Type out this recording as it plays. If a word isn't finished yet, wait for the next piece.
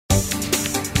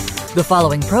The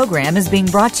following program is being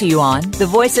brought to you on the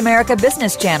Voice America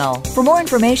Business Channel. For more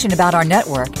information about our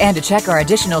network and to check our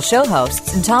additional show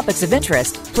hosts and topics of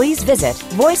interest, please visit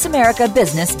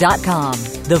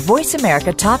voiceamericabusiness.com. The Voice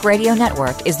America Talk Radio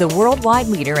Network is the worldwide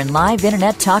leader in live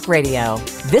Internet talk radio.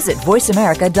 Visit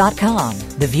voiceamerica.com.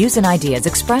 The views and ideas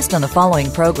expressed on the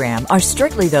following program are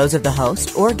strictly those of the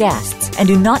host or guests and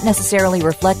do not necessarily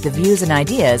reflect the views and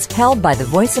ideas held by the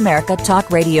Voice America Talk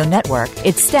Radio Network,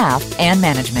 its staff, and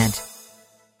management.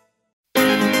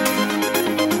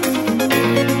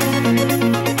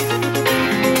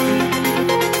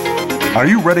 Are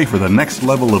you ready for the next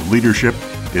level of leadership?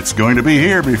 It's going to be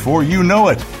here before you know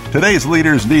it. Today's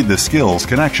leaders need the skills,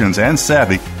 connections, and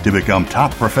savvy to become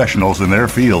top professionals in their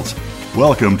fields.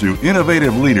 Welcome to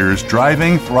Innovative Leaders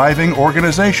Driving Thriving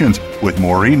Organizations with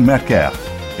Maureen Metcalf.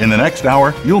 In the next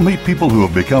hour, you'll meet people who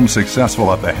have become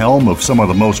successful at the helm of some of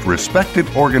the most respected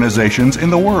organizations in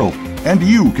the world, and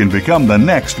you can become the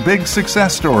next big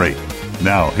success story.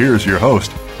 Now, here's your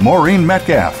host, Maureen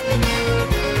Metcalf.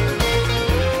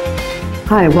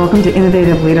 Hi, welcome to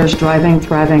Innovative Leaders Driving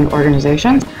Thriving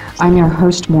Organizations. I'm your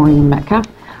host, Maureen Metcalf.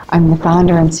 I'm the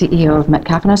founder and CEO of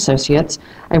Metcalf & Associates.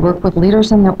 I work with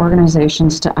leaders in their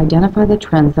organizations to identify the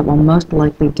trends that will most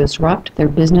likely disrupt their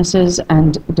businesses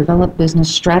and develop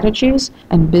business strategies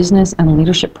and business and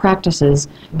leadership practices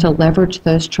to leverage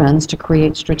those trends to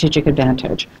create strategic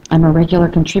advantage. I'm a regular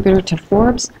contributor to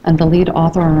Forbes and the lead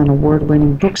author on an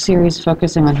award-winning book series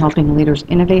focusing on helping leaders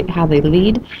innovate how they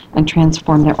lead and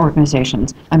transform their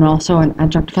organizations. I'm also an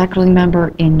adjunct faculty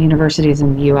member in universities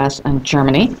in the U.S. and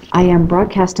Germany. I am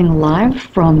broadcasting live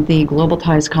from the Global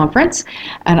Ties Conference,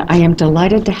 and I am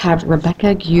delighted to have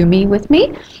Rebeca Gyumi with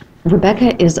me.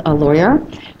 Rebeca is a lawyer.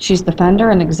 She's the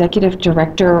founder and executive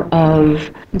director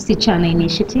of Msichana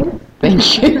Initiative.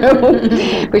 Thank you.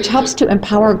 Which helps to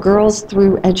empower girls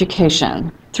through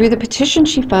education. Through the petition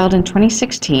she filed in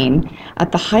 2016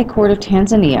 at the High Court of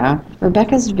Tanzania,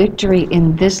 Rebeca's victory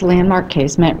in this landmark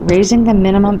case meant raising the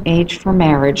minimum age for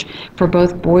marriage for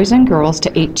both boys and girls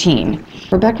to 18.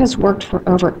 Rebeca's worked for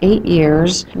over 8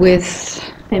 years with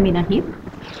Femina Hip.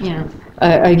 Yeah.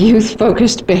 A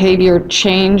youth-focused behavior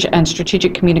change and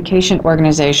strategic communication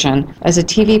organization as a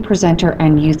TV presenter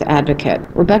and youth advocate.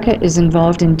 Rebeca is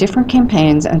involved in different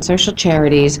campaigns and social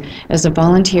charities as a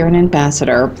volunteer and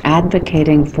ambassador,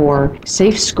 advocating for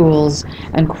safe schools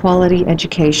and quality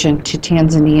education to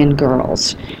Tanzanian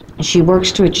girls. She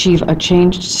works to achieve a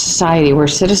changed society where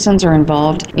citizens are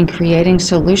involved in creating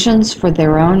solutions for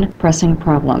their own pressing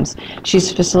problems.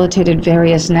 She's facilitated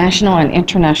various national and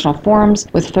international forums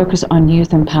with focus on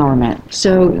youth empowerment.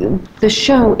 So the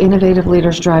show, Innovative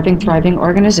Leaders Driving Thriving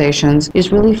Organizations,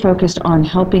 is really focused on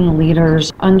helping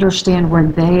leaders understand where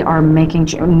they are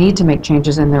need to make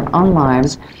changes in their own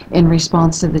lives in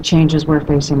response to the changes we're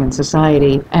facing in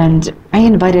society. And I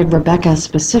invited Rebeca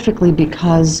specifically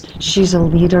because she's a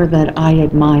leader that I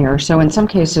admire. So in some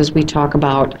cases we talk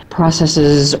about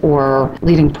processes or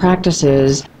leading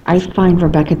practices. I find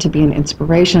Rebeca to be an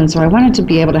inspiration, so I wanted to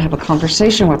be able to have a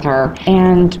conversation with her.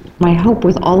 And my hope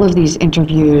with all of these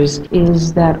interviews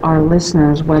is that our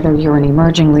listeners, whether you're an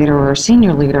emerging leader or a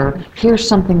senior leader, here's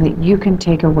something that you can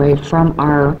take away from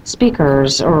our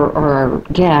speakers or our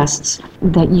guests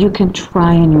that you can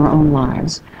try in your own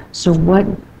lives. So what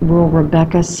will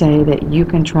Rebeca say that you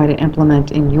can try to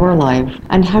implement in your life,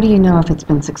 and how do you know if it's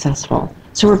been successful?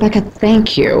 So Rebeca,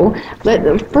 thank you.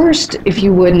 First, if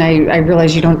you would, and I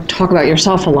realize you don't talk about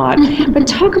yourself a lot, but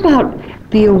talk about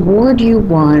the award you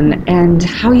won and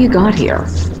how you got here.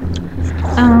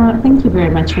 Thank you very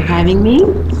much for having me.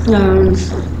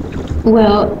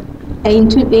 In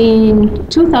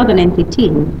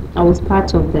 2015, I was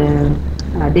part of the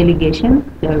delegation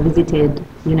that visited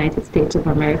the United States of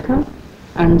America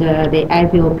under the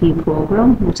IVLP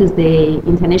program, which is the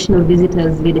International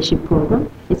Visitors Leadership Program.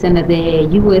 It's under the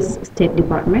U.S. State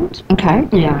Department. Okay.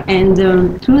 Yeah, and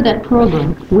through that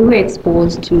program, we were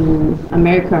exposed to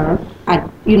America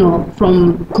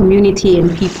from community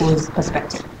and people's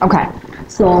perspective. Okay.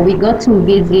 So we got to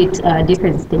visit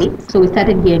different states. So we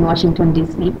started here in Washington,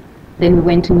 D.C. Then we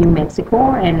went to New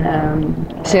Mexico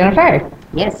and Santa Fe.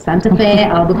 Yes, Santa Fe,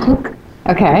 Albuquerque.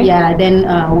 Okay. Yeah, then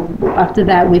after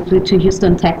that we flew to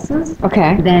Houston, Texas.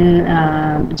 Okay. Then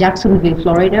Jacksonville,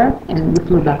 Florida, and we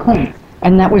flew back home.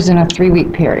 And that was in a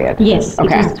 3-week period? Yes,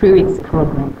 okay. It was a 3 weeks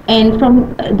program. And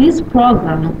from this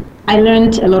program, I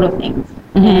learned a lot of things.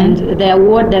 Mm-hmm. And the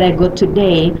award that I got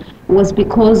today was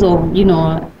because of,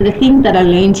 the things that I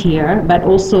learned here, but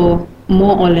also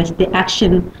more or less the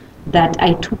action that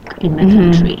I took in the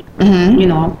country, you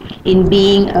know, in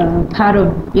being part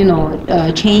of, you know,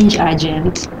 a change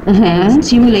agent and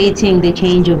stimulating the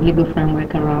change of legal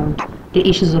framework around the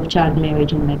issues of child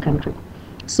marriage in my country.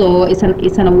 So it's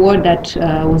an award that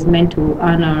was meant to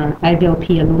honor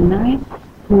IVLP alumni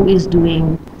who is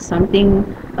doing something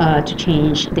to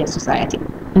change their society.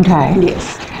 Okay.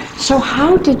 Yes. So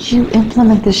how did you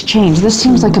implement this change? This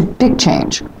seems like a big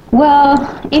change. Well,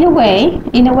 in a way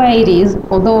it is,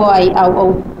 although I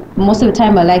most of the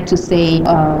time I like to say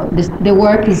the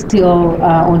work is still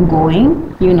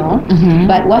ongoing, you know.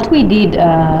 But what we did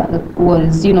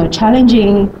was, you know,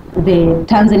 challenging the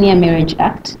Tanzania Marriage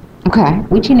Act, Okay.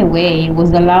 which in a way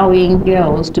was allowing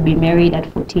girls to be married at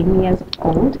 14 years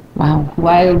old, Wow.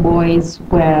 while boys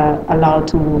were allowed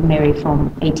to marry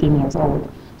from 18 years old.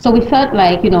 So we felt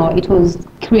like, you know, it was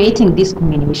creating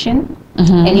discrimination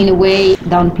and in a way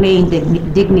downplaying the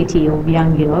dignity of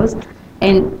young girls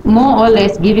and more or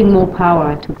less giving more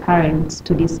power to parents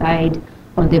to decide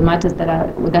on the matters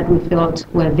that we felt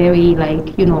were very,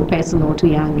 like, you know, personal to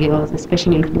young girls,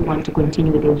 especially if they want to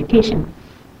continue with education.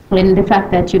 And the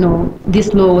fact that, you know,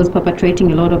 this law was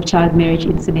perpetrating a lot of child marriage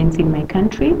incidents in my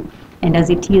country, and as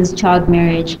it is, child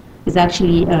marriage is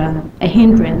actually a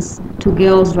hindrance to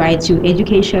girls' rights to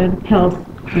education, health,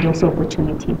 and also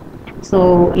opportunity.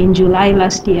 So in July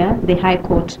last year, the High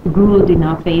Court ruled in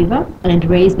our favor and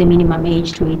raised the minimum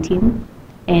age to 18.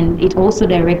 And it also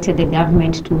directed the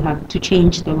government to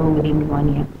change the law within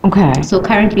 1 year. Okay. So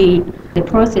currently, the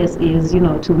process is, you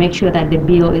know, to make sure that the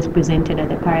bill is presented at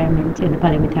the parliament, and the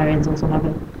parliamentarians also have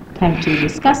a time to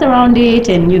discuss around it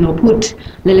and, you know, put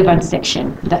relevant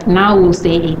section that now will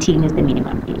say 18 is the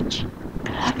minimum age.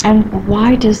 And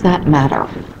why does that matter?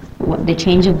 What, the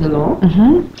change of the law?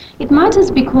 It matters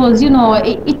because, you know,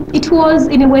 it was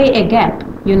in a way a gap,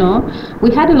 you know. We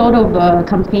had a lot of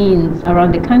campaigns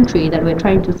around the country that were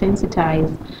trying to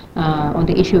sensitize on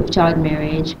the issue of child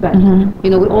marriage, but,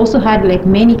 you know, we also had like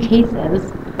many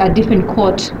cases at different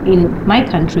courts in my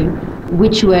country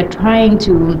which were trying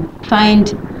to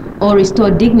find or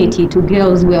restore dignity to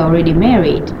girls who were already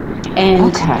married.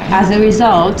 And as a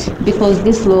result, because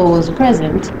this law was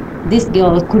present, these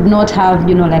girls could not have,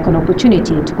 you know, like an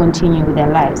opportunity to continue with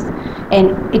their lives.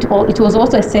 And it was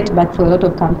also a setback for a lot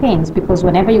of campaigns, because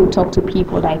whenever you talk to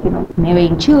people like, you know,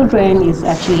 marrying children is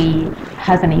actually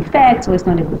has an effect, so it's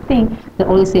not a good thing, they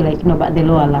always say like, you know, but the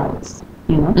law allows,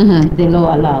 you know, the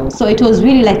law allows. So it was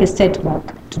really like a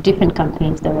setback to different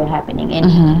campaigns that were happening.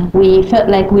 And we felt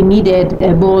like we needed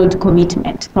a bold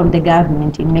commitment from the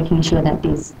government in making sure that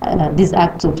these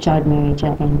acts of child marriage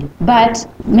are ended. But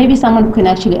maybe someone can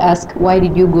actually ask, why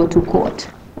did you go to court?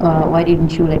 Why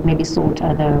didn't you like maybe sort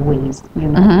other ways, you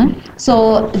know?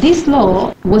 So this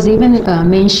law was even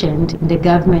mentioned in the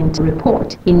government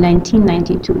report in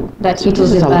 1992. That it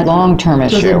was a long-term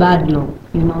issue. It was a bad law,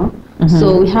 you know?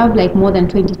 So we have like more than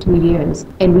 22 years,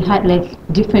 and we had like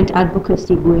different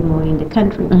advocacy going on in the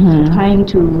country, trying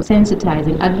to sensitize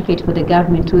and advocate for the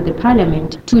government through the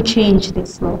parliament to change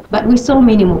this law. But we saw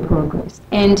minimal progress.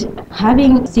 And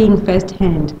seeing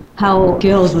firsthand how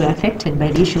girls were affected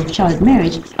by the issue of child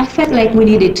marriage, I felt like we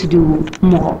needed to do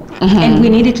more. And we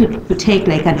needed to take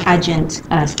like an urgent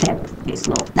step, this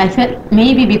law. I felt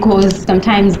maybe because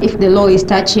sometimes if the law is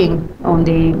touching on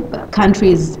the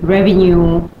country's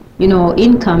revenue, you know,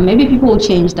 income, maybe people will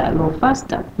change that law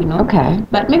faster, you know. Okay.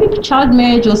 But maybe child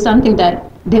marriage was something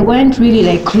that they weren't really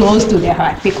like close to their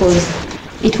heart, because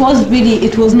it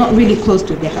was not really close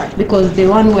to their heart, because the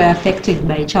one who were affected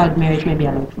by child marriage maybe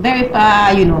are like very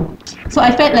far, you know. So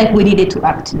I felt like we needed to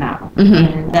act now,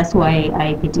 and that's why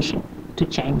I petitioned to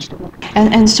change the law.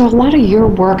 And so a lot of your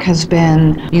work has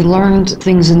been, you learned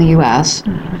things in the U.S.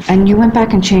 and you went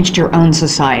back and changed your own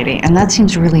society, and that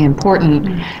seems really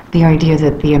important, the idea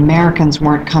that the Americans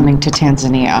weren't coming to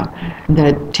Tanzania,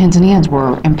 that Tanzanians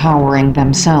were empowering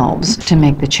themselves to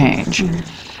make the change.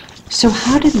 So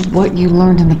how did what you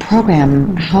learned in the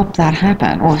program help that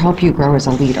happen, or help you grow as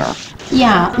a leader?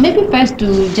 Yeah, maybe first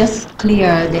to just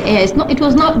clear the air. It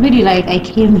was not really like I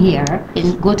came here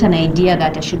and got an idea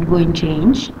that I should go and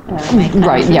change my country.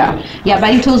 Right, yeah. Yeah,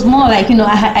 but it was more like, you know,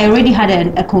 I already had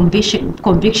a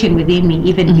conviction within me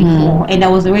even before, and I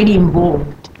was already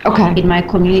involved in my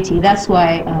community. That's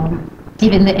why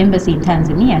even the embassy in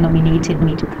Tanzania nominated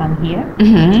me to come here.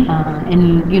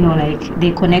 And, you know, like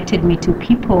they connected me to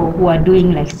people who are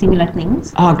doing like similar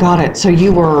things. Oh, got it. So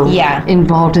you were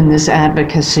involved in this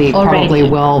advocacy probably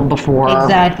well before.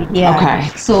 Exactly, yeah.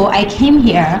 Okay. So I came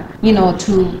here, you know,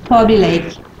 to probably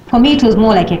like for me, it was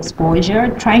more like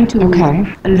exposure, trying to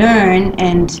learn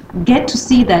and get to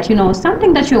see that,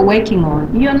 something that you're working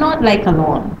on, you're not like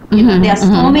alone. There are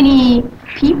so many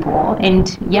people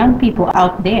and young people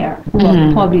out there who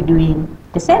are probably doing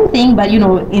the same thing, but,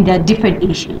 in their different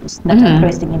issues that are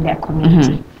pressing in their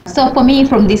community. So for me,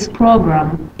 from this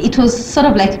program, it was sort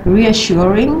of like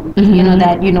reassuring,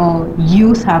 that,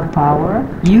 youth have power,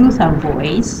 youth have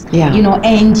voice,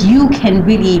 and you can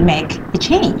really make a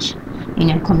change in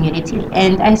your community.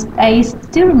 And I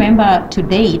still remember to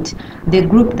date the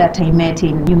group that I met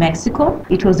in New Mexico.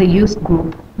 It was a youth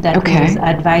group that was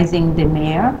advising the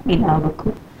mayor in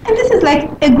Albuquerque. And this is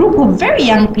like a group of very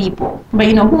young people, but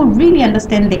who really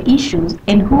understand the issues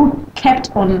and who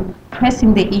kept on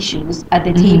pressing the issues at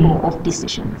the table of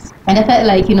decisions. And I felt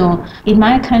like, in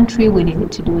my country, we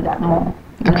needed to do that more.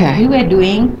 We were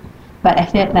doing, but I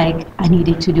felt like I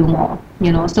needed to do more.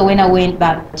 So when I went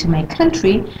back to my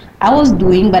country, I was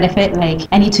doing, but I felt like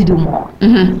I need to do more.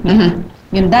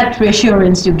 That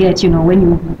reassurance you get, when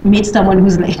you meet someone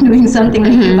who's like doing something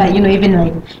like you, but even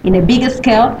like in a bigger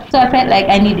scale. So I felt like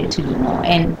I needed to do more,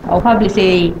 and I'll probably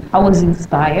say I was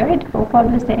inspired. I'll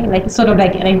probably say like sort of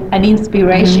like an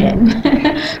inspiration,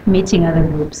 meeting other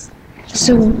groups.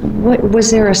 So what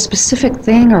was there a specific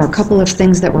thing or a couple of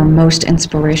things that were most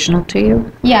inspirational to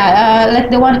you? Yeah, like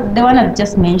the one I've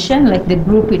just mentioned, like the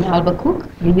group in Albuquerque,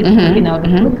 the youth group in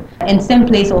Albuquerque, and same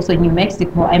place also in New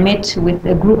Mexico. I met with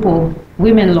a group of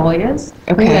women lawyers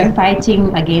who were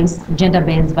fighting against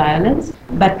gender-based violence,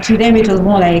 but to them it was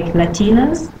more like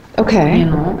Latinas.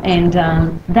 And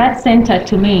that center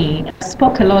to me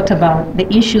spoke a lot about the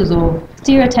issues of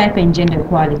stereotype and gender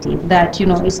equality, that,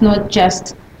 it's not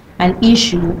just an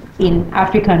issue in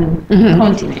African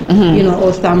continent,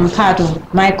 or some part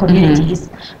of my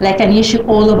communities, like an issue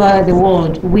all over the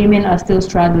world. Women are still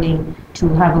struggling to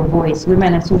have a voice.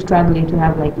 Women are still struggling to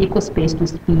have like equal space to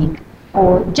speak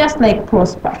or just like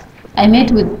prosper. I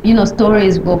met with,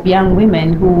 stories of young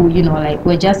women who, like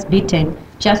were just beaten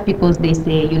just because they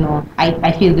say,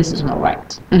 I feel this is not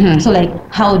right. So like,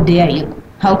 how dare you?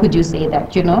 How could you say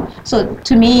that, So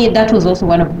to me, that was also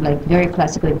one of like very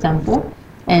classical example.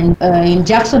 And in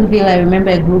Jacksonville, I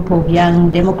remember a group of young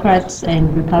Democrats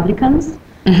and Republicans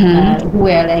who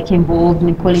were like involved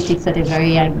in politics at a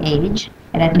very young age.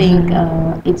 And I think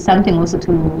it's something also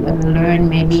to learn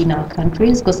maybe in our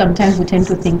countries, because sometimes we tend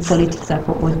to think politics are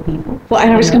for old people. Well,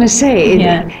 I was going to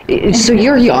say, so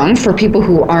you're young for people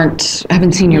who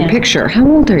haven't seen your picture. How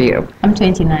old are you? I'm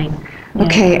 29.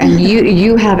 Okay, and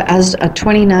you have, as a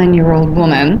 29-year-old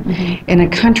woman in a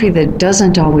country that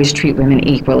doesn't always treat women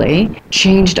equally,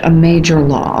 changed a major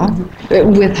law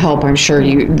with help. I'm sure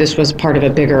this was part of a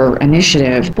bigger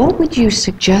initiative. What would you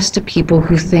suggest to people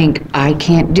who think, I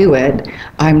can't do it,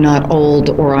 I'm not old,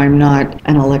 or I'm not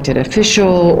an elected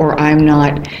official, or I'm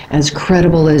not as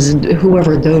credible as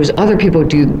whoever those other people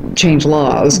do change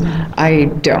laws?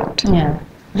 I don't.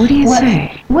 What do you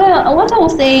say? Well, what I will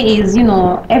say is,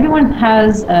 everyone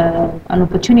has an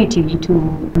opportunity to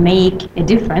make a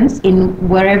difference in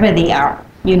wherever they are,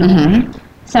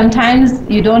 Sometimes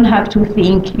you don't have to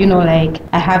think, like,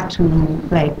 I have to,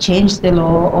 like, change the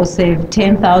law or save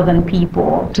 10,000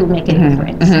 people to make a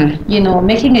difference.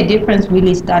 Making a difference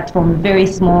really starts from very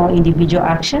small individual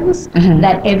actions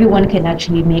that everyone can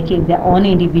actually make in their own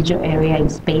individual area and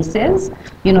spaces.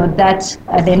 That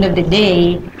at the end of the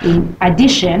day, in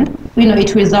addition,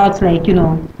 it results like,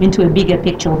 into a bigger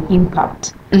picture of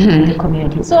impact in the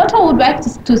community. So what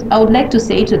I would like to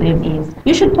say to them is,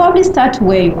 you should probably start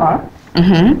where you are.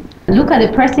 Look at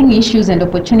the pressing issues and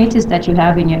opportunities that you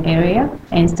have in your area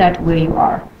and start where you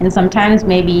are. And sometimes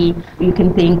maybe you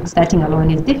can think starting alone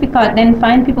is difficult. Then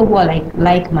find people who are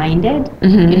like-minded,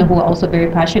 who are also very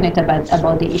passionate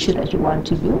about the issue that you want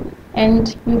to do.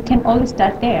 And you can always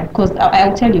start there. Because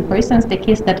I'll tell you, for instance, the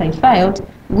case that I filed,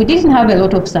 we didn't have a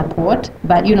lot of support,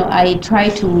 but I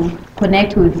tried to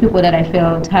connect with people that I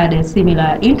felt had a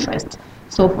similar interest.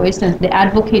 So, for instance, the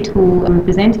advocate who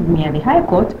represented me at the High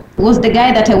Court was the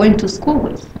guy that I went to school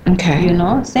with. Okay.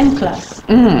 Same class.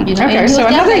 Okay, so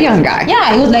another young guy.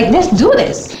 Yeah, he was like, let's do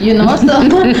this, So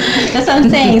that's what I'm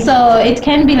saying. So it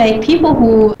can be like people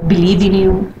who believe in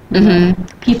you,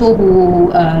 people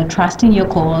who trust in your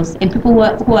cause, and people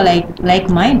who are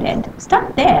like-minded.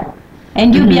 Start there.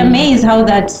 And you'll be amazed how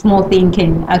that small thing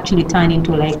can actually turn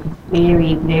into like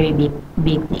very, very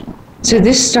big thing. So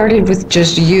this started with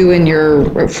just you and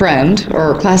your friend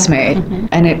or classmate,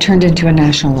 and it turned into a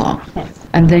national law. Yes.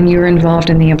 And then you were involved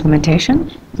in the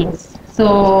implementation? Yes.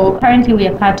 So currently we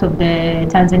are part of the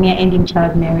Tanzania Ending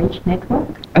Child Marriage Network.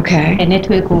 Okay. A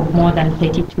network of more than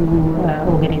 32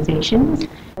 organizations.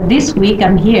 This week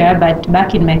I'm here, but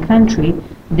back in my country,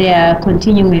 they are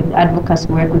continuing with advocacy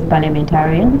work with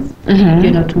parliamentarians,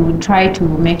 to try to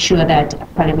make sure that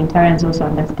parliamentarians also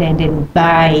understand and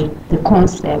buy the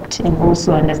concept and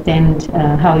also understand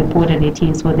how important it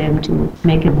is for them to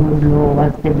make a good law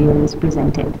as the bill is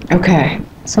presented. Okay.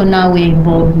 So now we're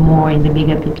involved more in the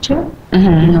bigger picture,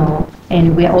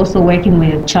 and we're also working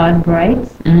with child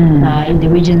brides in the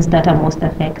regions that are most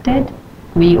affected.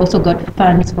 We also got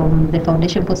funds from the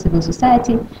Foundation for Civil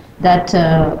Society that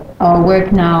our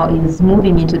work now is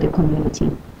moving into the community.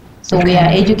 So we are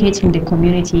educating the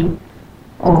community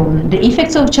on the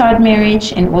effects of child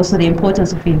marriage and also the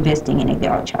importance of investing in a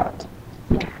girl child.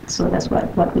 Yeah. So that's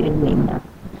what we are doing now.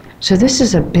 So this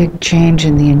is a big change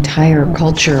in the entire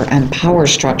culture and power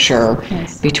structure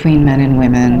between men and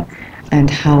women. And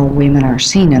how women are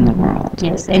seen in the world.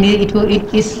 Yes, and it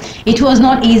was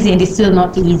not easy, and it's still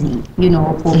not easy,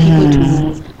 for people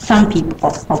to, some people,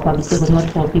 obviously, but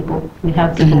not all people. We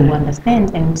have people who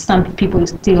understand, and some people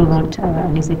still not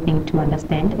an easy thing to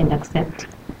understand and accept.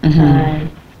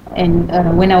 And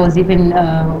when I was even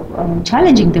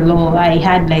challenging the law, I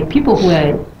had people who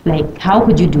were like, how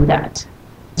could you do that?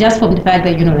 Just from the fact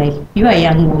that, you're a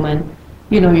young woman,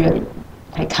 you're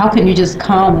like, how can you just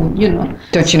come and,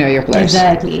 Don't you know your place?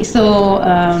 Exactly. So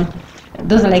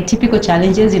those are typical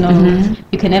challenges, You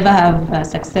can never have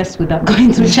success without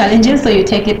going through challenges. So you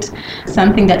take it,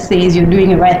 something that says you're doing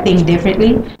the right thing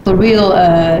differently. For real,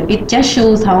 it just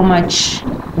shows how much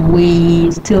we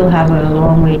still have a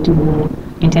long way to go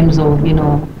in terms of,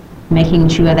 making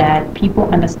sure that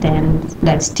people understand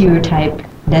that stereotype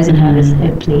doesn't have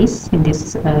a place in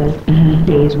this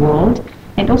day's world.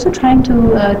 And also trying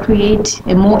to create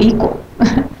a more equal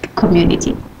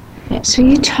community. Yeah. So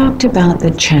you talked about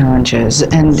the challenges,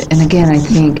 and again, I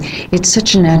think it's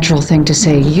such a natural thing to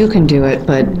say, you can do it,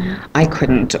 but I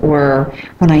couldn't. Or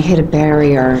when I hit a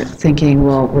barrier thinking,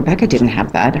 well, Rebecca didn't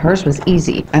have that, hers was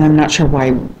easy, and I'm not sure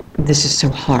why this is so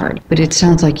hard. But it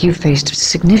sounds like you faced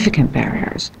significant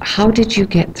barriers. How did you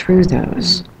get through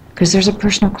those? Because there's a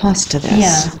personal cost to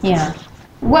this. Yeah.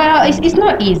 Well, it's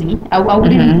not easy. I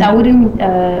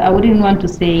wouldn't want to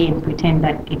say and pretend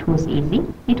that it was easy.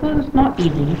 It was not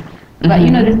easy. But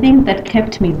the thing that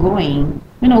kept me going,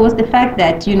 was the fact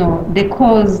that the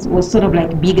cause was sort of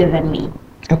bigger than me.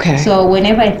 Okay. So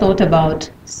whenever I thought about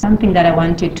something that I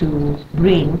wanted to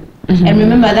bring, and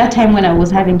remember at that time when I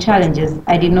was having challenges,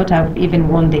 I did not have even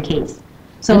won the case.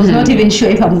 So I was not even sure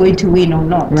if I'm going to win or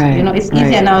not. Right. It's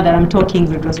easier now that I'm talking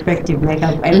retrospective,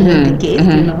 I won the case,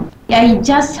 I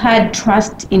just had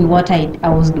trust in what I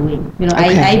was doing.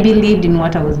 I believed in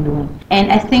what I was doing.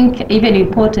 And I think even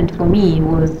important for me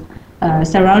was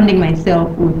surrounding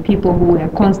myself with people who were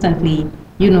constantly,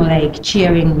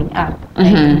 cheering me up.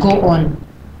 Go on.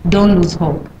 Don't lose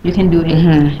hope. You can do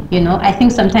it. I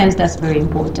think sometimes that's very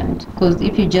important. Because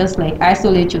if you just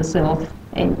isolate yourself,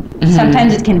 and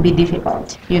sometimes it can be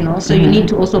difficult, so you need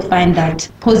to also find that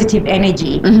positive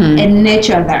energy and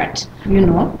nurture that,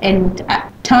 and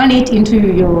turn it into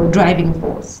your driving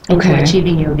force into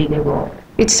achieving your bigger goal.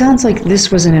 It sounds like this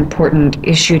was an important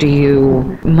issue to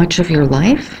you much of your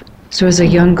life. So as a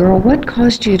young girl, what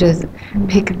caused you to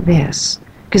pick this?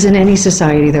 Because in any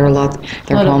society there are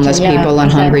homeless people and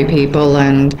hungry people,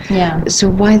 and so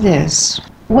why this?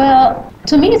 Well,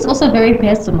 to me, it's also very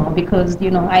personal because,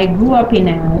 I grew up in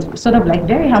a sort of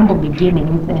very humble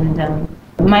beginnings, and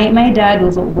my dad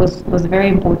was a very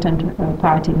important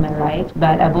part in my life,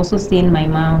 but I've also seen my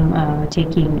mom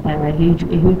taking a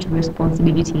huge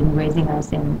responsibility in raising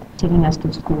us and taking us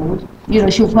to school.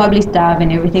 She'll probably starve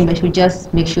and everything, but she'll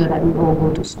just make sure that we all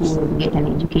go to school and get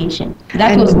an education.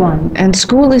 That was one. And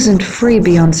school isn't free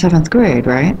beyond 7th grade,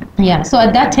 right? Yeah, so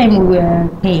at that time we were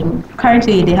paying.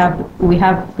 Currently we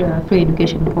have free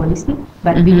education policy,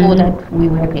 but before that we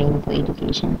were paying for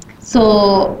education.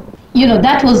 So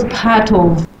that was part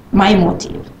of my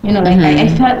motive. I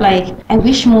felt like I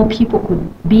wish more people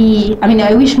could be,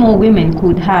 I wish more women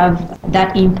could have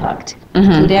that impact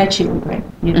to their children,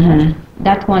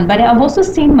 that one. But I've also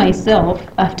seen myself,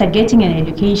 after getting an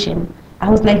education, I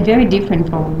was very different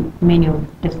from many of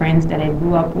the friends that I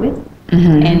grew up with,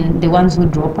 and the ones who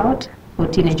drop out for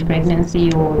teenage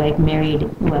pregnancy or married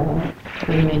when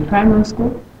you're in primary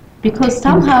school. Because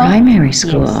somehow... In primary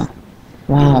school? Yes.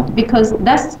 Wow. Because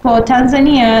that's for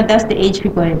Tanzania, that's the age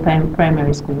people in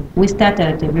primary school. We start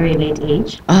at a very late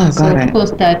age. Oh, got it. So people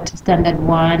start standard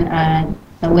 1 and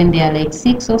when they are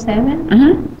 6 or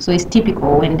 7. So it's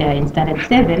typical when they're in standard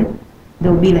 7,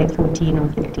 they'll be 14 or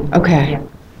 15. Okay. Yeah.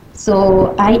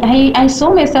 So I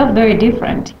saw myself very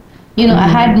different. I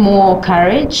had more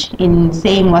courage in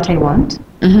saying what I want.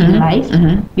 in life.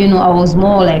 You know, I was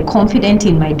more like confident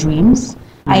in my dreams.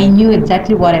 I knew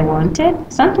exactly what I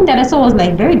wanted, something that I saw was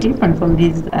like very different from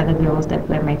these other girls that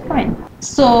were my friends.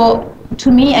 So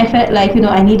to me, I felt like, you know,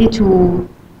 I needed to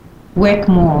work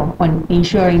more on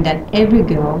ensuring that every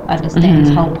girl understands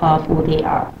how powerful they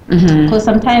are. Because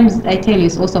sometimes I tell you,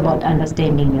 it's also about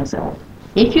understanding yourself.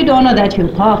 If you don't know that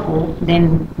you're powerful,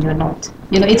 then you're not.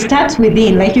 You know, it starts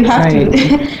within. Like you have to,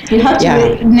 you have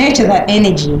to nurture that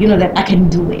energy. You know, that I can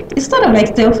do it. It's sort of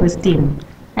like self-esteem.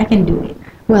 I can do it.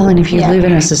 Well, and if you live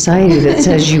in a society that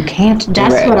says you can't do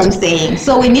That's what I'm saying.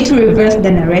 So we need to reverse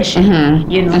the narration.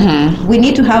 You know, we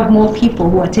need to have more people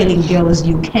who are telling girls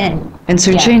you can. And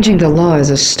so changing the law is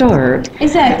a start.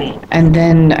 Exactly. And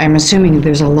then I'm assuming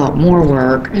there's a lot more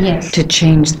work to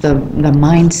change the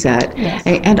mindset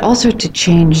and also to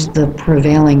change the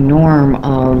prevailing norm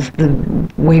of the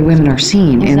way women are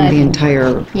seen in the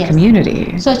entire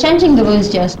community. So changing the law is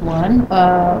just one.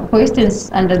 For instance,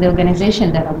 under the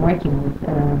organization that I'm working with,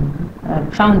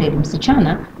 founded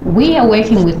Msichana, we are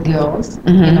working with girls,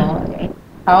 you know,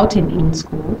 out and in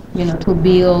school, you know, to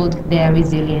build their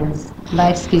resilience,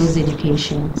 life skills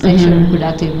education, sexual and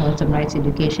reproductive health and rights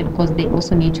education, because they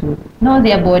also need to know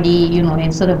their body, you know,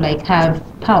 and sort of like have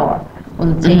power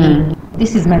on saying,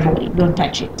 this is my body, don't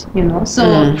touch it, you know.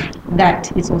 So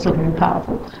that is also very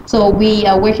powerful. So we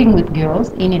are working with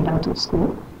girls in and out of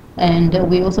school, and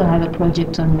we also have a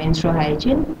project on menstrual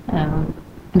hygiene.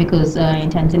 Because in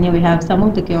Tanzania we have some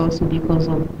of the girls who, because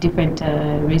of different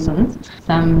reasons,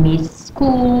 some miss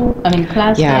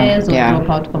classes or drop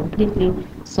out completely.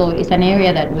 So it's an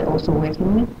area that we're also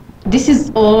working with. This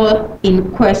is all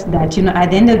in quest that, you know,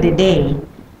 at the end of the day,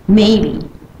 maybe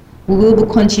we will be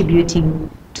contributing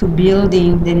to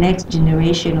building the next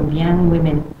generation of young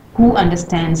women who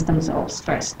understands themselves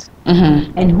first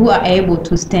and who are able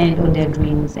to stand on their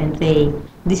dreams and say,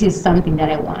 this is something that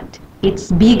I want.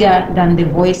 It's bigger than the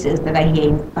voices that I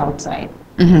hear outside,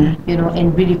 you know,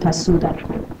 and really pursue that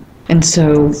goal. And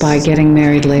so by getting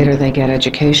married later, they get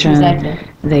education,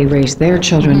 they raise their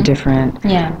children different,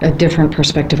 a different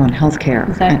perspective on healthcare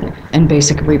and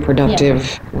basic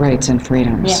reproductive rights and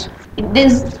freedoms.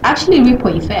 There's actually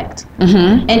ripple effect.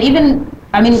 And even,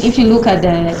 I mean, if you look at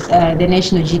the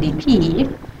national GDP,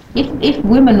 if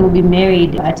women will be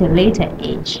married at a later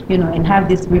age, you know, and have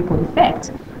this ripple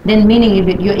effect, then meaning if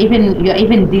you're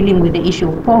even dealing with the issue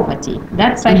of poverty,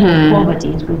 that cycle of poverty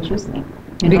is reducing.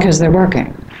 Because they're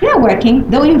working. They're working.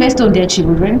 They'll invest on their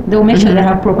children. They'll make sure they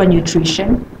have proper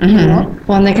nutrition. You know?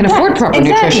 Well, and they can afford proper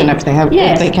nutrition if they have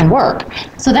if they can work.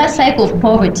 So that cycle of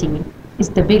poverty is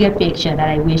the bigger picture that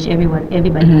I wish everybody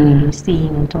would be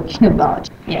seeing and talking about.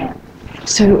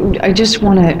 So I just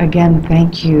want to again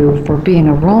thank you for being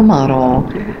a role model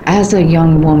as a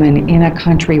young woman in a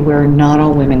country where not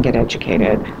all women get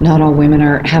educated, not all women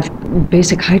have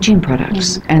basic hygiene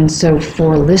products. And so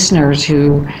for listeners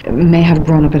who may have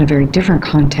grown up in a very different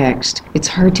context, it's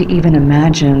hard to even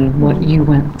imagine what you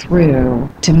went through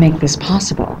to make this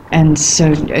possible. And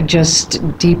so just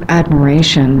deep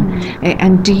admiration.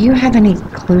 And do you have any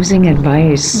closing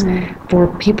advice for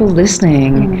people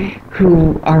listening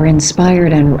who are inspired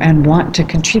and want to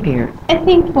contribute? I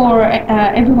think for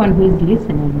everyone who is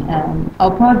listening,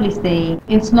 I'll probably say,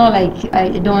 it's not like I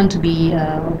don't want to be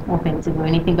offensive or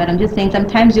anything, but I'm just saying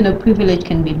sometimes, you know, privilege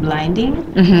can be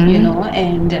blinding, you know,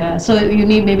 and so you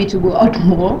need maybe to go out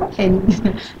more and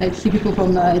like see people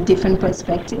from a different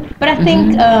perspective. But I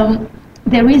think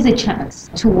there is a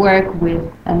chance to work with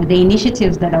the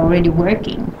initiatives that are already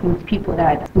working with people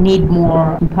that need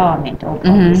more empowerment of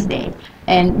this day.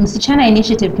 And Msichana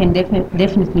initiative can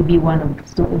definitely be one of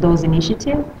those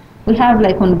initiatives. We have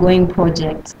like ongoing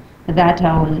projects that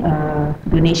are on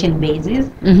donation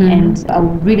basis, and I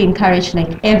would really encourage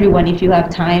like everyone, if you have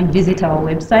time, visit our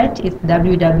website. It's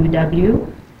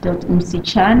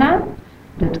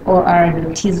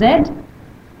www.msichana.or.tz,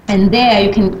 and there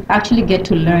you can actually get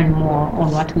to learn more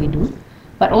on what we do.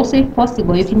 But also, if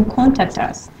possible, you can contact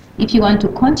us if you want to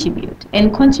contribute,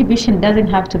 and contribution doesn't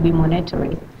have to be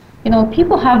monetary. You know,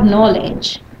 people have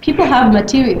knowledge, people have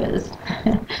materials,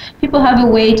 people have a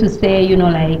way to say, you know,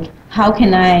 like, how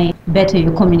can I better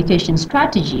your communication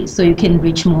strategy so you can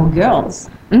reach more girls?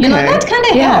 You know, that kind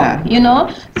of help, you know?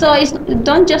 So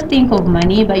don't just think of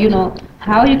money, but, you know,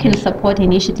 how you can support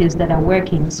initiatives that are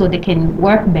working so they can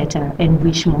work better and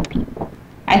reach more people.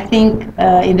 I think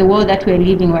in the world that we're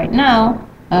living right now,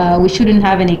 we shouldn't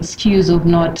have an excuse of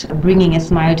not bringing a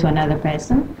smile to another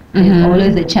person. There's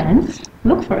always a chance.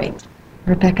 Look for it.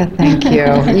 Rebeca, thank you.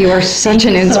 You are such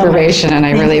an inspiration, and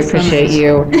I really appreciate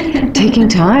you taking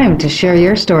time to share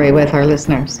your story with our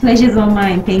listeners. Pleasure's all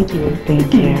mine. Thank you.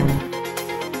 Thank you.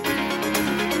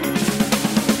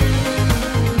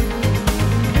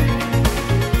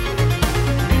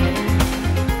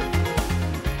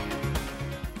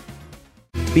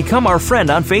 Become our friend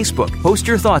on Facebook. Post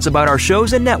your thoughts about our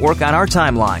shows and network on our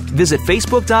timeline. Visit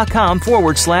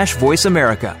facebook.com/Voice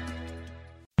America.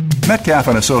 Metcalf &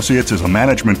 Associates is a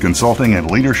management consulting and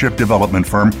leadership development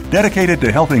firm dedicated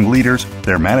to helping leaders,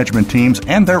 their management teams,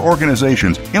 and their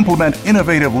organizations implement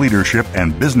innovative leadership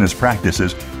and business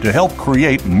practices to help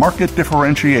create market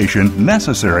differentiation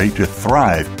necessary to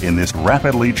thrive in this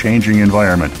rapidly changing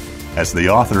environment. As the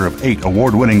author of 8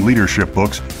 award-winning leadership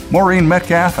books, Maureen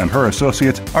Metcalf and her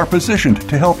associates are positioned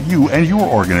to help you and your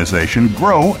organization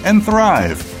grow and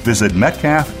thrive. Visit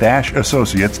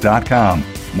metcalf-associates.com.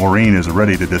 Maureen is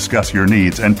ready to discuss your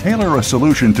needs and tailor a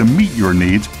solution to meet your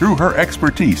needs through her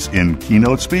expertise in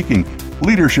keynote speaking,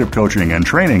 leadership coaching and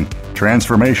training,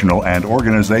 transformational and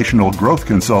organizational growth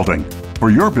consulting. For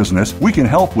your business, we can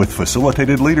help with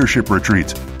facilitated leadership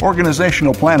retreats,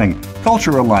 organizational planning,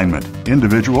 culture alignment,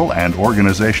 individual and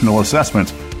organizational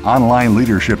assessments, online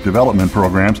leadership development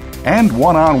programs, and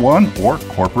one-on-one or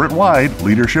corporate-wide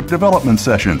leadership development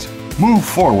sessions. Move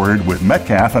forward with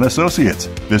Metcalf & Associates.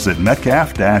 Visit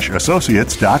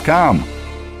metcalf-associates.com.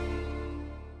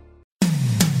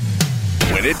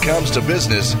 When it comes to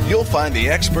business, you'll find the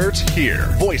experts here.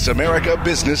 Voice America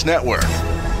Business Network.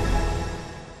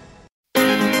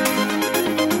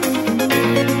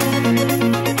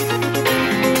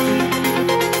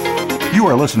 You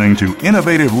are listening to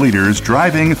Innovative Leaders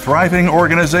Driving Thriving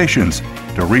Organizations.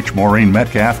 To reach Maureen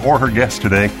Metcalf or her guest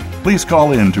today, please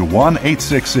call in to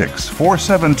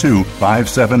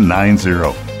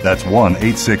 1-866-472-5790. That's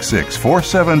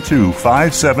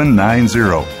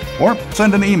 1-866-472-5790. Or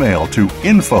send an email to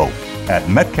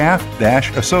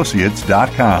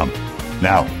info@metcalf-associates.com.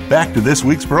 Now, back to this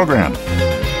week's program.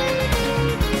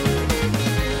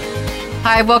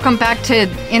 Hi, welcome back to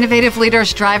Innovative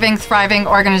Leaders Driving Thriving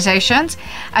Organizations.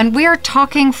 And we are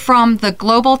talking from the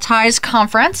Global Ties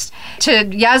Conference to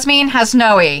Yasmine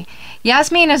Hasnaoui.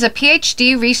 Yasmine is a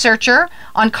PhD researcher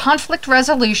on conflict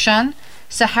resolution,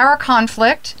 Sahara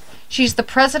conflict. She's the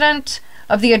president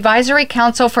of the Advisory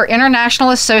Council for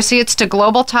International Associates to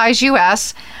Global Ties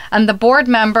US and the board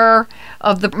member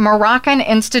of the Moroccan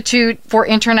Institute for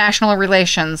International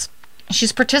Relations.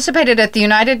 She's participated at the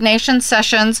United Nations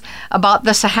sessions about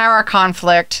the Sahara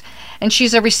conflict, and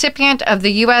she's a recipient of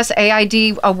the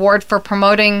USAID Award for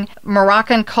promoting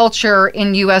Moroccan culture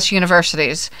in U.S.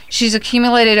 universities. She's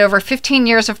accumulated over 15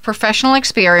 years of professional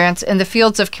experience in the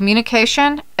fields of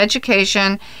communication,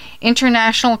 education,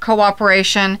 international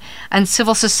cooperation, and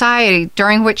civil society,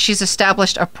 during which she's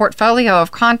established a portfolio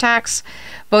of contacts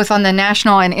both on the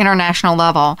national and international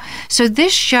level. So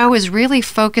this show is really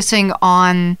focusing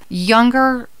on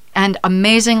younger and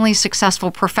amazingly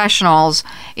successful professionals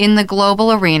in the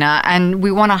global arena, and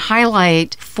we want to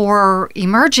highlight for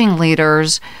emerging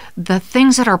leaders the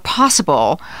things that are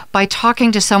possible by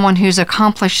talking to someone who's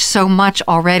accomplished so much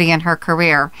already in her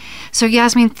career. So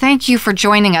Yasmine, thank you for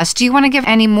joining us. Do you want to give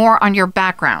any more on your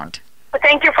background? Well,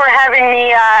 thank you for having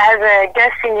me as a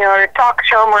guest in your talk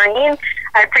show, Maureen.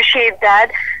 I appreciate that.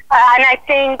 And I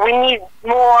think we need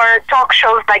more talk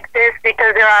shows like this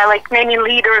because there are like many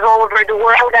leaders all over the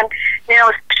world, and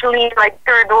especially like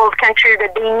third world countries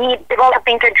that they need,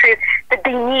 developing countries that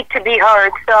they need to be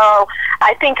heard. So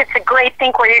I think it's a great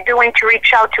thing what you're doing to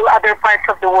reach out to other parts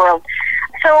of the world.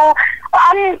 So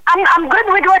I'm good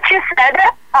with what you said.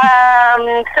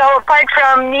 So apart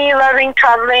from me loving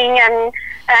traveling and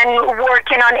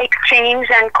working on exchange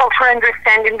and cultural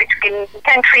understanding between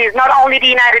countries, not only the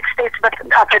United States, but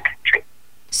other countries.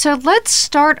 So let's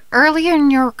start early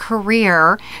in your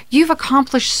career. You've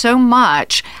accomplished so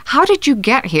much. How did you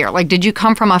get here? Like, did you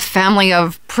come from a family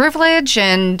of privilege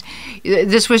and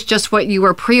this was just what you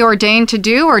were preordained to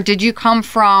do? Or did you come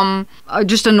from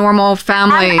just a normal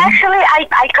family? Actually,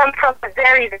 I come from a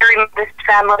very, very modest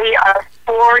family of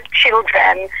 4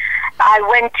 children. I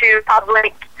went to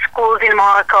public schools in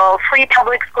Morocco, free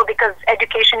public school because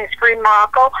education is free in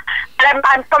Morocco. But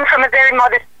I'm come from a very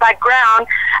modest background.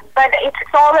 But it's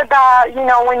all about, it's all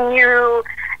about when you're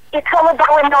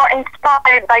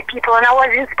inspired by people. And I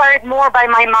was inspired more by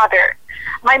my mother.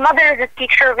 My mother is a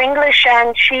teacher of English,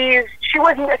 and she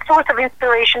was a source of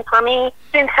inspiration for me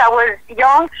since I was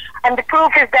young. And the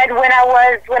proof is that when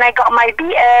I got my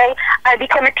BA, I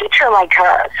became a teacher like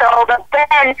her. So but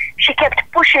then she kept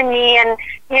pushing me and,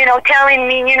 telling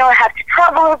me, you have to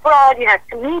travel abroad, you have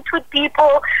to meet with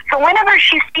people. So whenever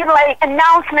she sees like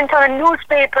announcement on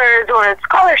newspapers or a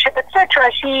scholarship,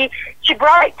 etc., she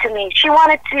brought it to me. She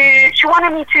wanted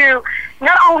me to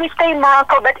not only stay in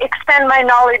Morocco but expand my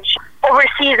knowledge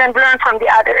overseas and learn from the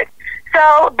others.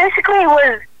 So basically it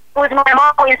was my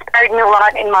mom who inspired me a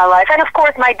lot in my life. And of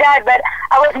course my dad, but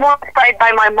I was more inspired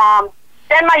by my mom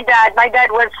Then my dad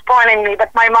was spoiling me,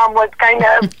 but my mom was kind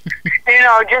of,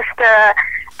 just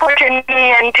pushing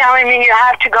me and telling me you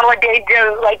have to go a day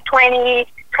to like 20,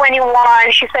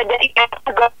 21. She said that you have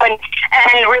to go and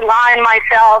rely on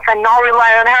myself and not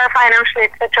rely on her financially,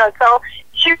 etc. So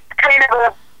she was kind of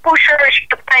a pusher. She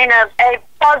was kind of a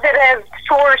positive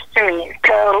source to me.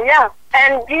 So yeah,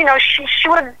 and she's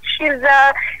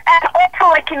and also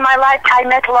like in my life I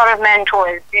met a lot of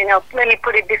mentors. Let me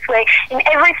put it this way: in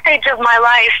every stage of my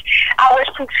life, I was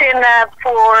teaching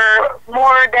for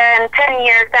more than 10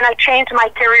 years. Then I changed my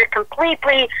career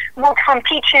completely, moved from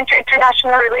teaching to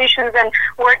international relations and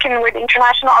working with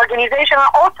international organizations.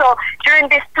 Also, during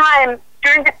this time,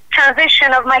 during the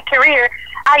transition of my career,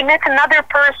 I met another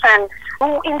person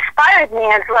who inspired me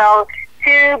as well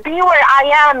to be where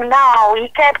I am now. He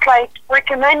kept like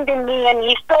recommending me, and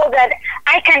he saw that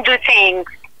I can do things.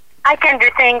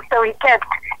 So he kept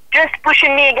just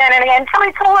pushing me again and again. So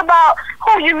it's all about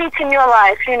who you meet in your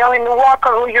life, in the walk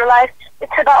of your life.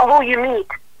 It's about who you meet.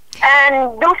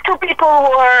 And those two people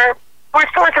were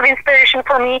source of inspiration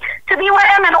for me to be where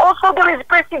I am. And also there is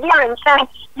perseverance, and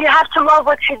you have to love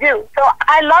what you do. So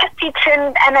I love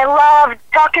teaching, and I love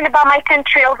talking about my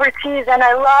country overseas, and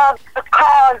I love the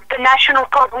cause, the national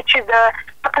cause, which is the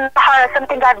sub-Saharan,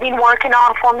 something I've been working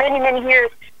on for many, many years.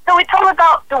 So it's all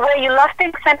about the way you love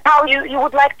things and how you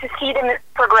would like to see them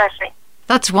progressing.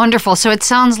 That's wonderful. So it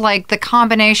sounds like the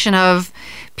combination of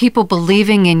people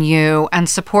believing in you and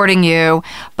supporting you,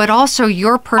 but also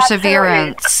your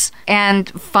perseverance and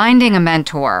finding a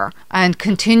mentor and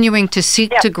continuing to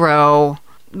seek to grow.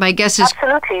 My guess is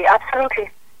absolutely.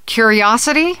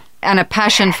 Curiosity and a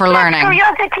passion for learning.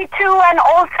 Curiosity too, and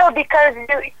also because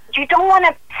you don't want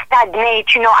to stagnate.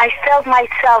 I felt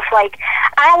myself like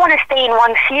I don't want to stay in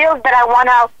one field, but I want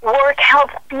to help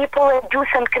people and do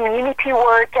some community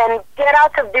work and get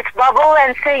out of this bubble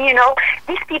and say,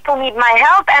 these people need my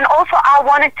help. And also I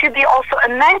wanted to be also a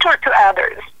mentor to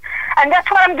others. And that's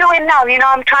what I'm doing now.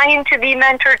 I'm trying to be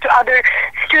mentor to other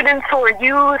students or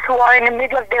youth who are in the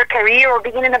middle of their career or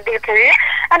beginning of their career.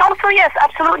 And also, yes,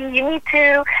 absolutely, you need to,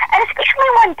 and especially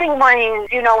one thing, Maureen,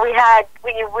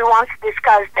 we once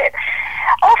discussed it.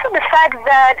 Also the fact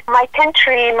that my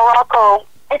country, Morocco,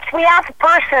 we have a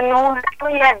person who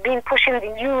really has been pushing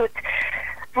the youth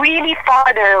really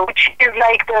farther, which is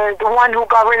like the one who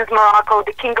governs Morocco,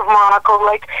 the king of Morocco.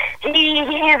 Like he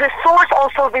is a source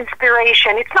also of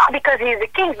inspiration. It's not because he is a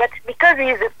king, but because he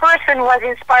is a person who has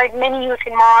inspired many youth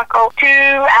in Morocco to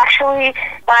actually,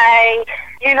 by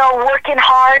working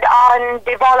hard on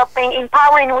developing,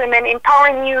 empowering women,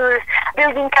 empowering youth,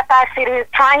 building capacities,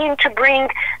 trying to bring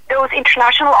those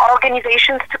international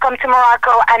organizations to come to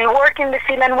Morocco and work in the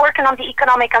field and working on the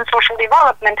economic and social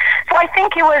development. So I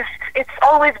think it's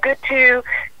always good to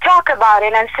talk about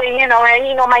it and say,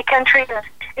 my country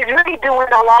is really doing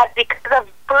a lot because of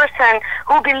a person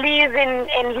who believes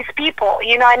in his people,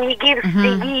 and he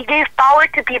gives power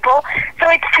to people. So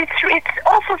it's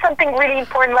also something really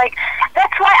important. Like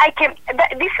that's why I came.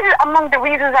 This is among the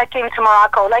reasons I came to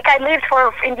Morocco. Like I lived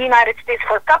in the United States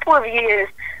for a couple of years,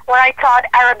 where I taught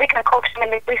Arabic and culture in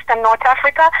the Middle East and North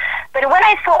Africa. But when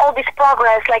I saw all this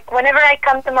progress, like whenever I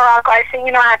come to Morocco, I say,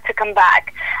 I have to come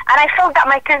back. And I felt that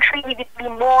my country needed to be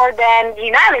more than the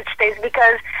United States,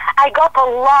 because I got a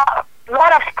lot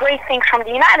of great things from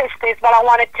the United States, but I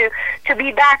wanted to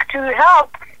be back to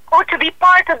help or to be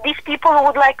part of these people who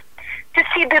would like to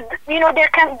see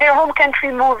their home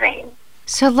country moving.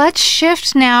 So let's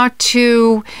shift now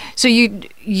to, so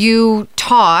you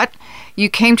taught. You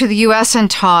came to the U.S.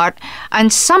 and taught,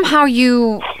 and somehow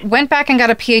you went back and got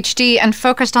a PhD and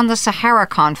focused on the Sahara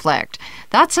conflict.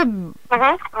 That's a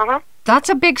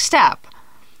big step.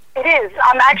 It is.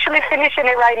 I'm actually finishing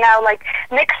it right now. Like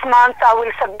next month, I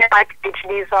will submit my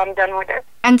PhD, so I'm done with it.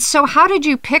 And so how did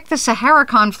you pick the Sahara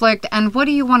conflict, and what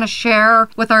do you want to share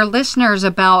with our listeners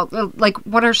about, like,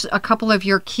 what are a couple of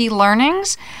your key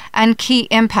learnings and key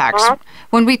impacts?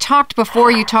 When we talked before,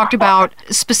 you talked about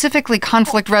specifically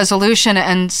conflict resolution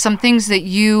and some things that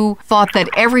you thought that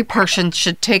every person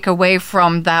should take away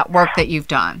from that work that you've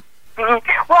done.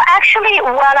 Well, actually,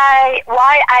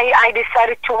 why I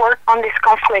decided to work on this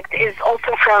conflict is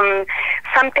also from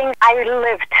something I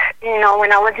lived.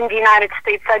 When I was in the United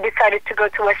States, I decided to go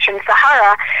to Western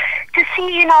Sahara to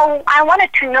see. I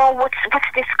wanted to know what's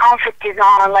this conflict is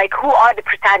on, like who are the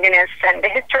protagonists and the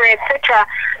history, etc.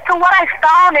 So what I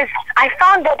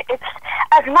found that it's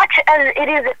as much as it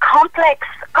is a complex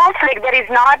conflict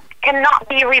that cannot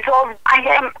be resolved.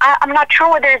 I'm not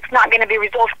sure whether it's not going to be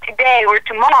resolved today or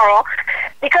tomorrow,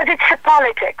 because it's the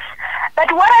politics.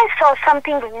 But what I saw,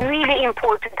 something really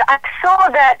important. I saw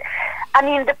that,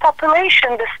 the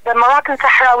population, the Moroccan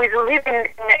Sahrawis who live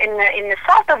in the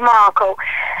south of Morocco,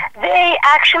 they're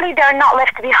not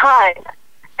left behind.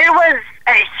 There was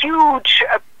a huge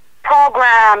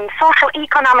program, social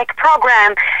economic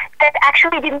program, that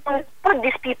actually didn't put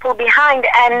these people behind,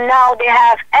 and now they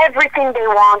have everything they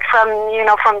want from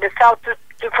the south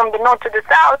from the north to the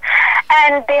south,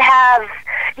 and they have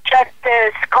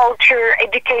justice, culture,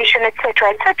 education, etc.,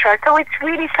 etc. So it's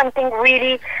really something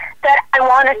that I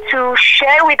wanted to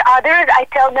share with others. I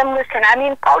tell them, listen,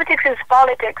 politics is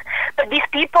politics, but these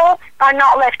people are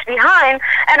not left behind.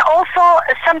 And also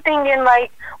something in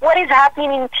what is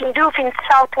happening in Tindouf in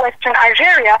southwestern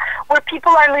Algeria, where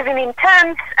people are living in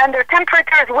tents under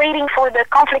temperatures waiting for the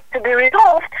conflict to be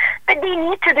resolved, but they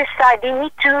need to decide, they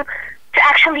need to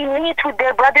actually meet with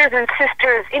their brothers and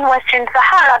sisters in Western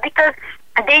Sahara, because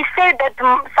they say that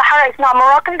Sahara is not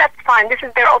Moroccan. That's fine. This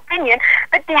is their opinion.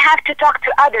 But they have to talk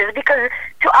to others,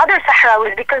 to other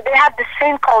Sahrawis, because they have the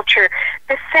same culture,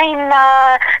 the same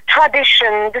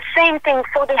tradition, the same thing.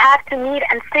 So they have to meet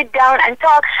and sit down and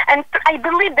talk. And I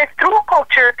believe that through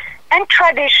culture and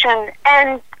tradition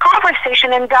and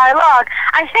conversation and dialogue,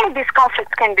 I think these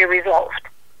conflicts can be resolved.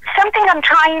 Something I'm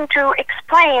trying to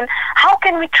explain, how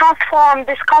can we transform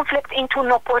this conflict into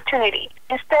an opportunity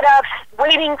instead of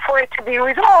waiting for it to be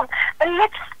resolved? But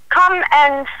let's come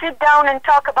and sit down and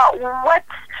talk about what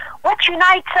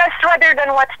unites us rather than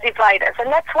what divides us.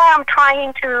 And that's why I'm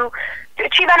trying to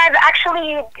achieve. And I've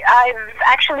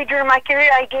actually during my career,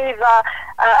 I gave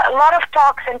a lot of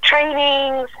talks and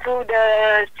trainings through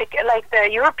the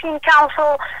European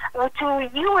Council to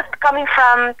youth coming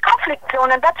from conflict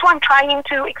zone. And that's what I'm trying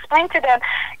to explain to them.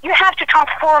 You have to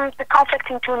transform the conflict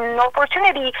into an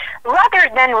opportunity rather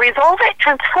than resolve it.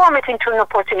 Transform it into an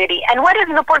opportunity. And what is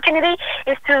an opportunity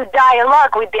is to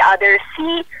dialogue with the others,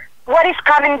 see what is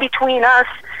coming between us,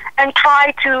 and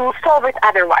try to solve it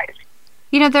otherwise.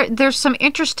 There's some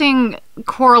interesting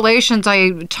correlations.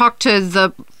 I talked to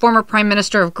the former Prime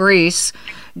Minister of Greece,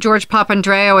 George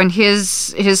Papandreou, and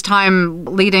his time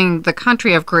leading the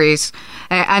country of Greece,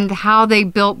 and how they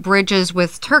built bridges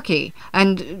with Turkey.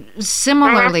 And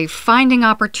similarly, finding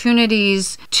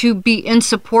opportunities to be in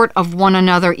support of one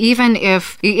another, even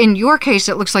if, in your case,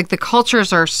 it looks like the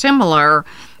cultures are similar.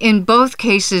 In both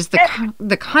cases,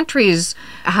 the countries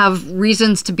have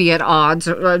reasons to be at odds,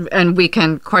 and we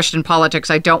can question politics.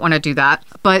 I don't want to do that.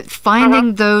 But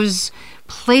finding those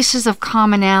places of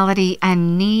commonality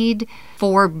and need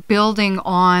for building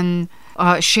on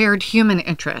shared human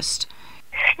interest.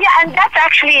 Yeah, and that's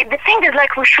actually, the thing is,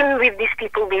 we shouldn't leave these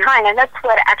people behind, and that's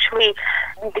what actually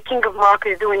the King of Morocco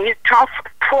is doing. He's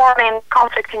transforming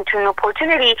conflict into an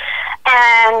opportunity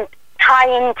and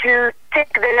trying to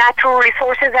take the natural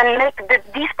resources and make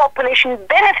these populations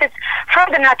benefit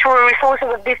from the natural resources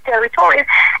of these territories.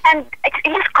 And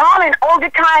he's calling all the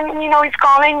time, he's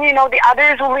calling, the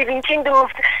others who live in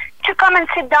Tindouf to come and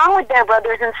sit down with their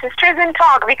brothers and sisters and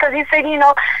talk, because he said,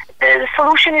 the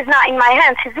solution is not in my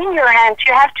hands, it's in your hands.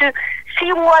 You have to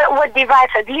see what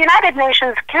divides us. The United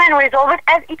Nations can resolve it,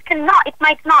 as it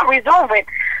might not resolve it.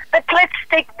 But let's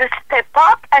take the step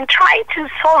up and try to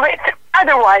solve it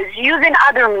otherwise, using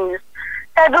other means.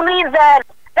 I believe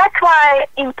that's why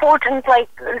important,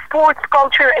 sports,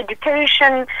 culture,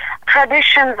 education,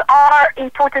 traditions are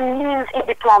important means in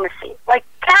diplomacy.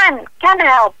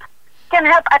 Can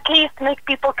help at least make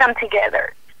people come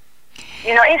together.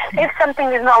 If something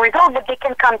is not resolved, but they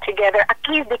can come together, at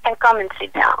least they can come and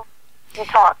sit down and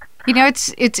talk.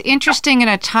 It's interesting in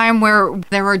a time where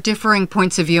there are differing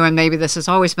points of view, and maybe this has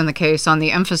always been the case, on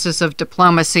the emphasis of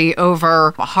diplomacy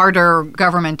over harder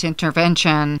government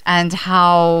intervention, and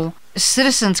how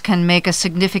citizens can make a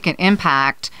significant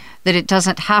impact, that it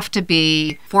doesn't have to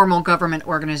be formal government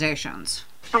organizations.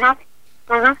 And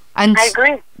I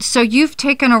agree. So you've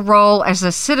taken a role as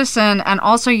a citizen, and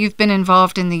also you've been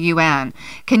involved in the UN.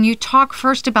 Can you talk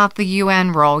first about the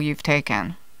UN role you've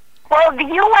taken? Well, the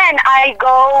UN, I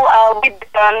go with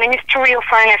the Ministry of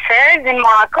Foreign Affairs in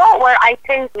Morocco, where I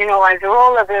take, as a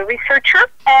role of a researcher,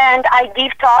 and I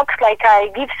give talks, I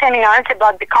give seminars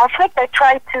about the conflict. I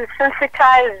try to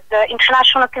sensitize the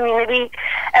international community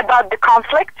about the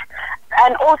conflict.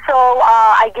 And also,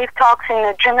 I give talks in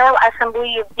the General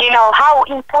Assembly, how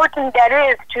important that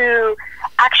is to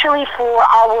actually for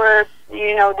our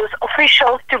those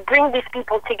officials to bring these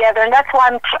people together. And that's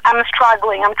why I'm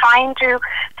struggling. I'm trying to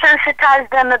sensitize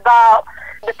them about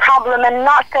the problem and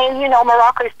not saying,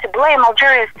 Morocco is to blame,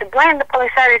 Algeria is to blame, the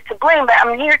Polisario is to blame, but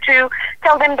I'm here to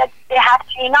tell them that they have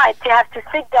to unite. They have to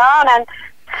sit down and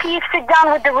sit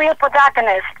down with the real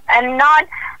protagonists and not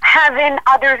having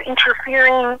others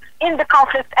interfering in the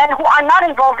conflict and who are not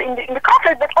involved in the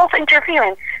conflict but also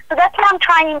interfering. So that's what I'm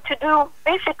trying to do,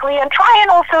 basically, and trying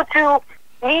also to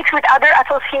meet with other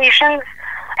associations,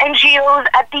 NGOs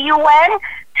at the UN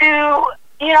to,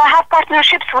 have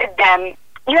partnerships with them.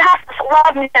 You have a lot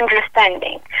of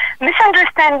misunderstanding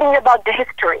about the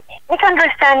history,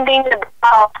 misunderstanding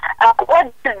about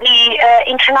what does the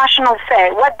international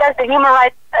say, what does the human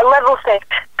rights level say.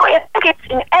 So I think it's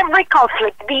in every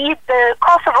conflict, be it the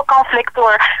Kosovo conflict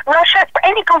or Russia, or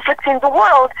any conflict in the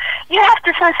world, you have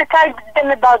to sensitize them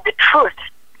about the truth.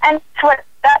 And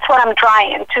that's what I'm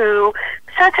trying to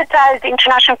sensitize the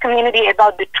international community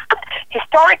about the truth.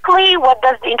 Historically, what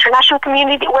does the international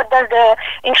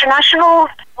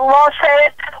law say?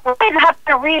 What is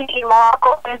happening in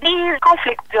Morocco in these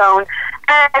conflict zones,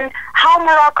 and how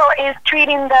Morocco is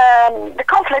treating the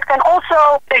conflict and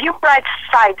also the human rights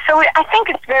side. So I think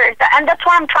it's and that's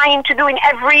what I'm trying to do in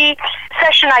every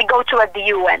session I go to at the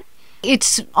UN.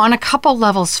 It's on a couple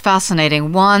levels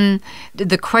fascinating. One,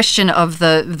 the question of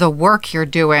the work you're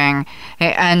doing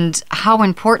and how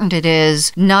important it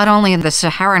is, not only in the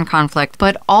Saharan conflict,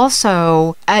 but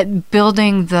also at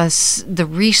building the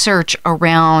research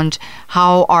around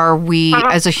how are we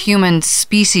as a human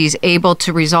species able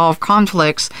to resolve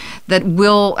conflicts that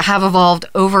will have evolved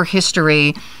over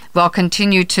history, will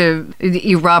continue to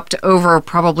erupt over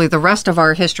probably the rest of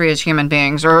our history as human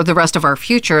beings or the rest of our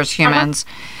future as humans.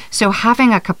 So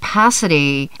having a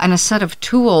capacity and a set of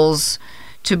tools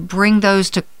to bring those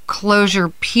to closure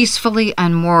peacefully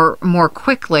and more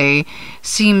quickly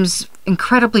seems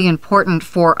incredibly important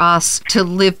for us to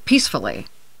live peacefully.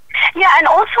 Yeah, and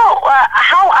also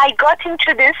how I got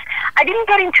into this, I didn't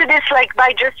get into this like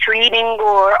by just reading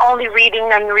or only reading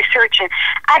and researching.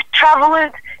 I've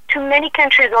traveled to many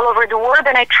countries all over the world,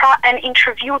 and I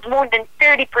interviewed more than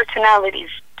 30 personalities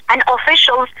and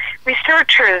officials,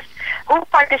 researchers who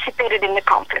participated in the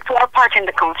conflict, who are part in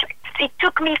the conflict. It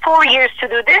took me 4 years to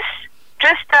do this,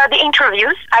 just the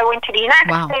interviews. I went to the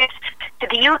United States, to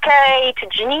the UK, to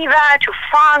Geneva, to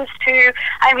France,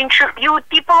 I've interviewed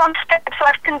people on steps, so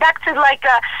I've conducted like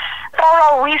a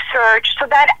thorough research so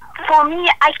that for me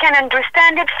I can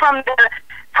understand it from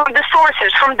the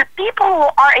sources, from the people who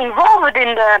are involved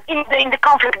in the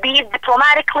conflict, be it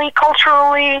diplomatically,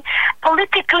 culturally,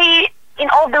 politically, in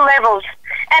all the levels.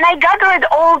 And I gathered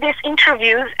all these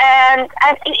interviews, and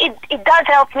it does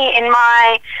help me in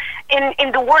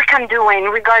the work I'm doing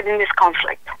regarding this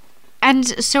conflict.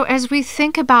 And so as we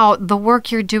think about the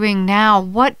work you're doing now,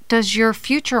 what does your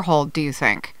future hold, do you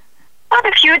think? Well,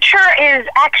 the future is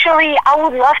actually, I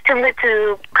would love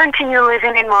to continue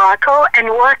living in Morocco and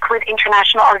work with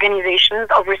international organizations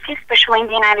overseas, especially in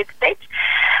the United States,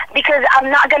 because I'm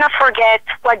not going to forget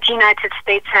what the United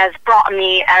States has brought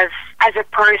me as a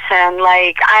person.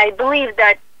 Like, I believe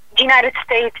that the United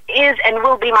States is and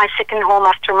will be my second home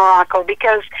after Morocco,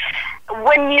 because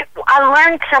I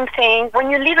learned something,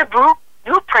 when you leave a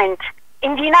blueprint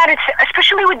in the United States,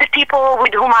 especially with the people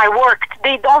with whom I worked,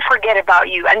 they don't forget about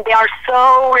you, and they are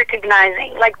so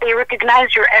recognizing, like they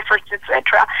recognize your efforts,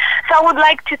 etc. So I would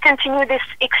like to continue this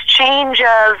exchange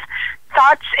of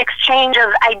thoughts, exchange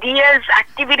of ideas,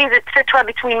 activities, etc.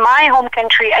 between my home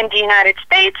country and the United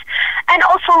States, and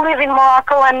also live in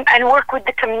Morocco and work with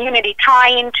the community,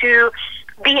 trying to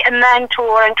be a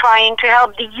mentor and trying to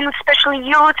help the youth, especially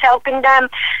youth, helping them,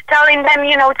 telling them,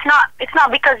 it's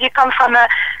not because you come from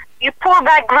your poor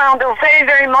background or very,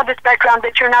 very modest background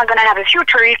that you're not going to have a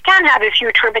future. You can have a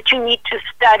future, but you need to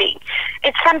study.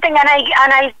 It's something, and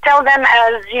I tell them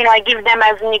as, I give them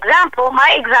as an example,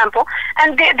 my example,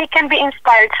 and they can be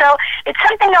inspired. So it's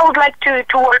something I would like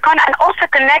to work on, and also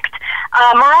connect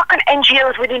Moroccan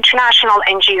NGOs with international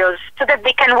NGOs so that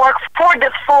they can work for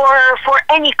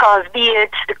any cause, be it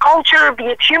the culture, be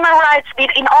it human rights, be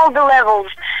it in all the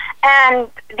levels. And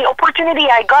the opportunity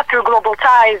I got through Global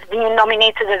Ties, being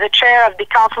nominated as a chair of the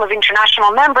Council of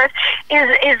International Members,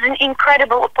 is an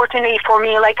incredible opportunity for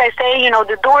me. Like I say,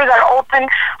 the doors are open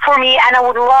for me, and I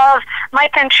would love my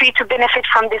country to benefit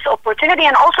from this opportunity.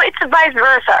 And also, it's vice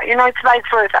versa. It's vice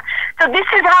versa. So this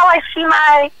is how I see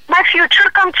my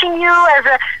future continue as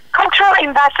a cultural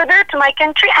ambassador to my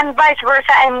country, and vice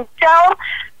versa, and tell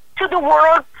to the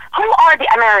world who are the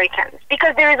Americans,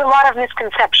 because there is a lot of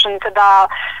misconceptions of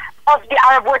the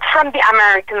Arab word from the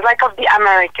Americans, like of the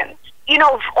Americans.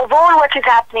 of all what is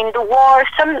happening, the war,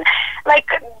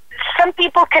 some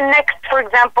people connect, for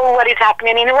example, what is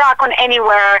happening in Iraq or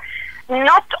anywhere,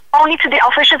 not only to the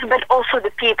officials but also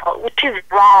the people, which is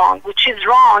wrong.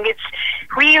 It's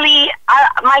really,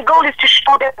 my goal is to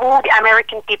show that who the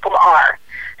American people are.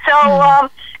 So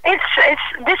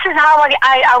this is how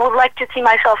I would like to see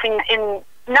myself in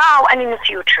now and in the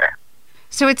future.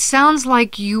 So it sounds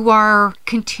like you are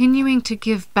continuing to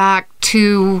give back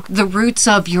to the roots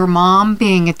of your mom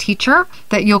being a teacher,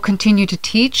 that you'll continue to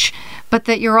teach, but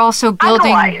that you're also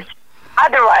building...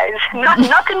 Otherwise,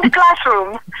 not in the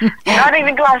classroom. Not in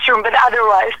the classroom, but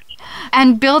otherwise.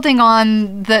 And building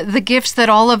on the gifts that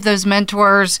all of those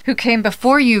mentors who came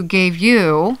before you gave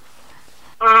you.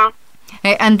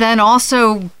 And then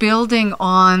also building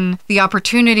on the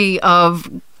opportunity of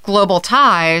Global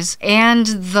Ties and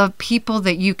the people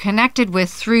that you connected with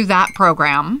through that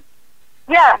program.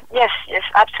 Yeah, yes,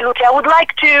 absolutely. I would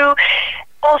like to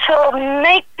also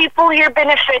make people here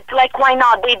benefit. Like, why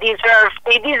not? They deserve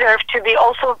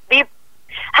to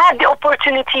have the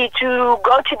opportunity to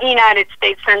go to the United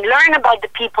States and learn about the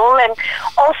people, and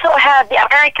also have the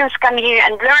Americans come here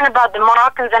and learn about the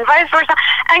Moroccans and vice versa,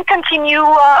 and continue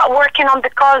working on the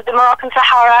cause, the Moroccan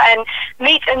Sahara, and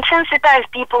meet and sensitize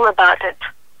people about it,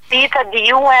 be it at the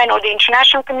UN or the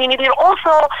international community.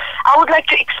 Also, I would like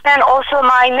to expand also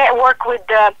my network with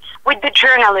the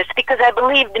journalists, because I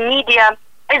believe the media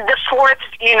is the fourth,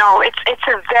 it's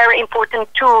a very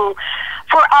important tool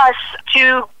for us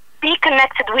to be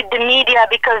connected with the media,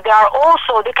 because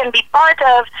they can be part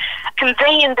of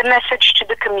conveying the message to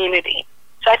the community.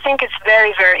 So I think it's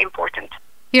very, very important.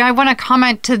 Yeah, I want to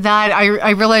comment to that.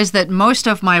 I realize that most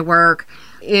of my work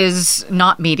is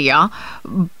not media,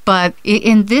 but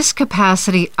in this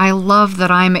capacity, I love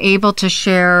that I'm able to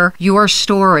share your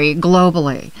story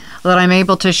globally, that I'm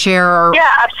able to share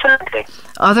absolutely.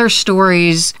 Other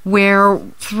stories where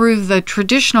through the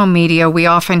traditional media we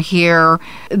often hear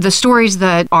the stories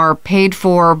that are paid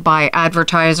for by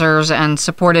advertisers and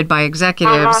supported by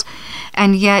executives.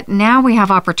 And yet now we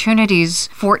have opportunities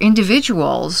for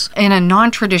individuals in a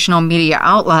non-traditional media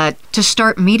outlet to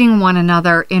start meeting one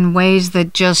another in ways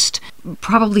that just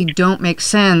probably don't make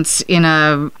sense in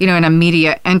a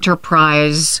media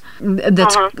enterprise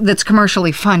that's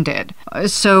commercially funded.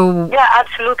 So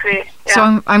absolutely. Yeah.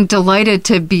 So I'm delighted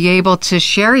to be able to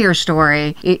share your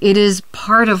story. It is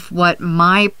part of what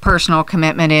my personal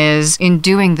commitment is in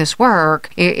doing this work.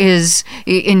 It is,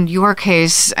 in your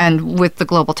case and with the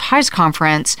Global Ties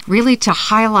Conference, really to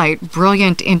highlight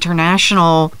brilliant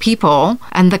international people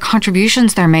and the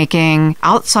contributions they're making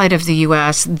outside of the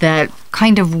U.S. that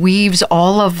kind of weaves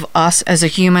all of us as a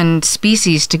human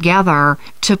species together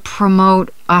to promote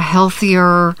a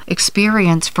healthier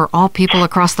experience for all people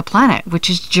across the planet, which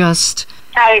is just...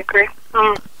 I agree.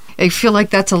 I feel like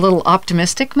that's a little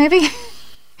optimistic, maybe?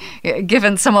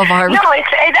 Given some of our... No, I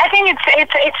think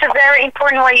it's a very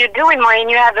important what you're doing, Maureen.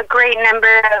 You have a great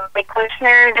number of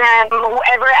listeners, and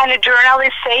whoever, and a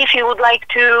journalist say, if you would like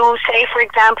to say, for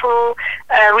example,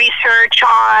 research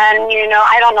on,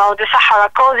 I don't know, the Sahara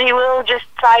cause, you will just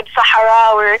type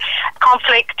Sahara or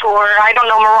conflict or, I don't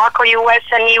know, Morocco, U.S.,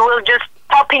 and you will just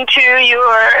pop into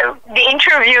the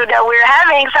interview that we're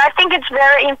having. So I think it's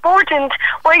very important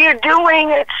what you're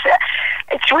doing.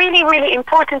 It's really, really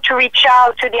important to reach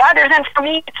out to the others. And for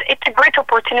me, it's a great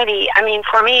opportunity. I mean,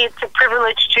 for me, it's a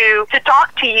privilege to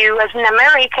talk to you as an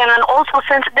American, and also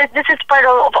since this is part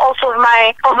of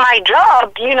my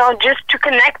job, just to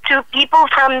connect to people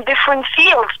from different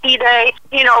fields, be they,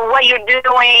 what you're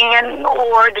doing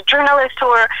or the journalist,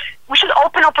 or we should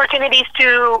open opportunities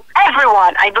to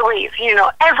everyone, I believe,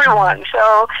 everyone.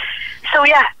 So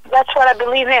yeah, that's what I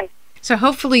believe in. So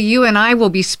hopefully you and I will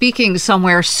be speaking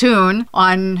somewhere soon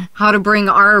on how to bring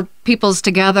our peoples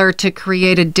together to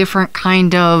create a different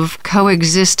kind of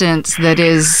coexistence that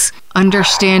is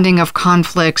understanding of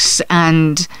conflicts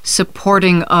and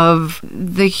supporting of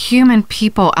the human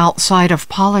people outside of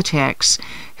politics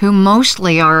who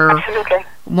mostly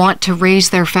want to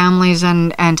raise their families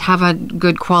and have a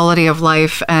good quality of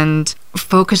life and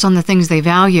focus on the things they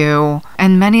value.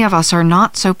 And many of us are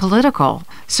not so political.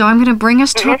 So I'm going to bring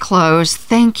us to a close.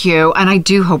 Thank you. And I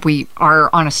do hope we are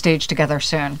on a stage together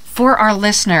soon. For our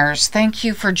listeners, thank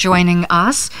you for joining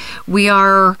us. We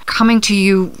are coming to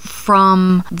you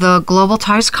from the Global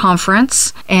Ties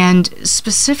Conference. And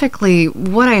specifically,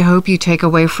 what I hope you take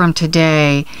away from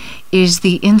today is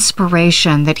the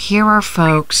inspiration that here are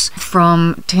folks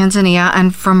from Tanzania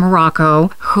and from Morocco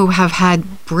who have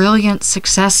had brilliant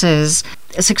successes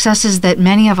successes that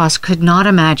many of us could not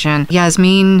imagine.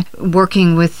 Yasmine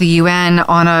working with the UN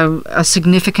on a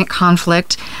significant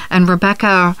conflict, and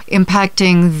Rebeca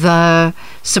impacting the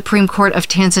Supreme Court of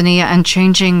Tanzania and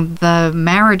changing the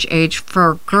marriage age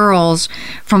for girls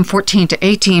from 14 to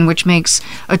 18, which makes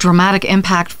a dramatic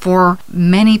impact for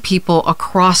many people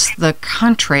across the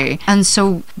country. And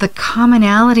so the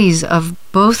commonalities of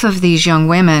both of these young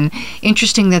women,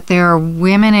 interesting that there are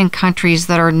women in countries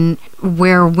that are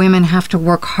where women have to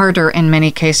work harder in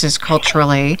many cases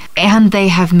culturally, and they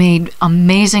have made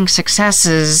amazing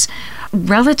successes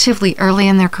relatively early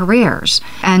in their careers.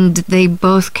 And they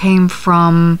both came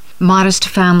from modest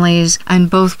families and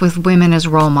both with women as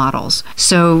role models.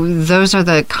 So those are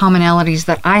the commonalities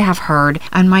that I have heard.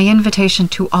 And my invitation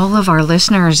to all of our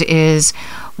listeners is,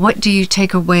 what do you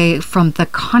take away from the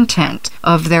content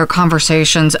of their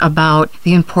conversations about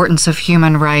the importance of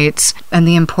human rights and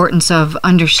the importance of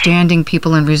understanding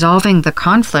people and resolving the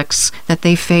conflicts that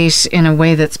they face in a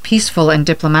way that's peaceful and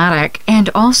diplomatic? And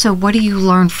also, what do you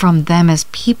learn from them as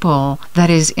people that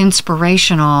is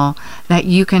inspirational that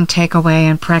you can take away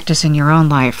and practice in your own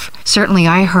life? Certainly,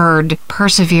 I heard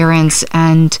perseverance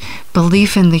and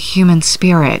belief in the human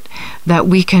spirit, that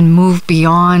we can move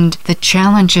beyond the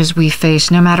challenges we face,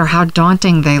 no matter how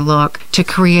daunting they look, to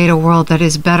create a world that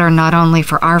is better not only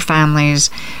for our families,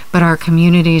 but our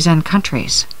communities and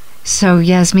countries. So,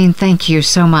 Yasmine, thank you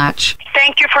so much.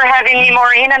 Thank you for having me,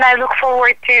 Maureen, and I look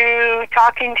forward to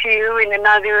talking to you in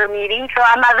another meeting. So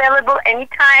I'm available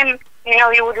anytime,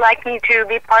 you would like me to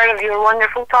be part of your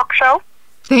wonderful talk show.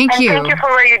 Thank you. Thank you for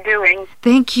what you're doing.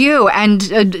 Thank you.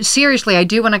 And seriously, I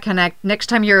do want to connect. Next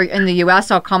time you're in the U.S.,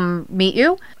 I'll come meet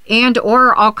you,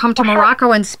 or I'll come to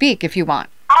Morocco and speak if you want.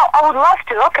 Oh, I would love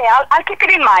to. Okay, I'll keep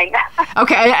it in mind.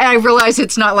 Okay, I realize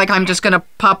it's not like I'm just going to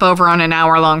pop over on an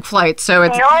hour-long flight, so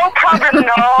it's... No problem. No,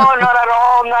 not at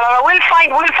all.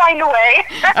 We'll find a way.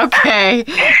 Okay,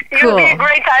 cool. You'll be a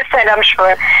great asset, I'm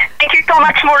sure. Thank you so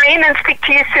much, Maureen, and speak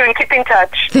to you soon. Keep in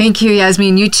touch. Thank you,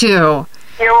 Yasmine. You too.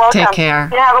 You're welcome. Take care.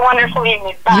 You have a wonderful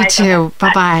evening. Bye. You too.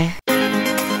 Bye-bye.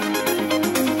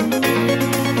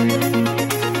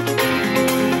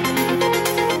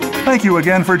 Thank you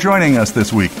again for joining us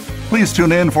this week. Please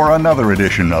tune in for another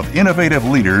edition of Innovative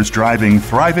Leaders Driving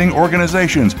Thriving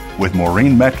Organizations with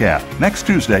Maureen Metcalf next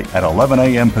Tuesday at 11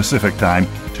 a.m. Pacific Time,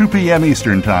 2 p.m.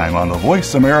 Eastern Time on the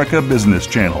Voice America Business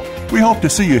Channel. We hope to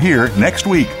see you here next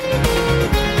week.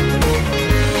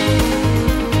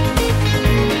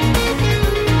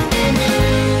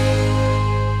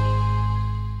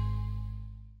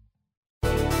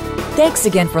 Thanks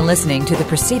again for listening to the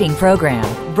preceding program,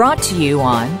 brought to you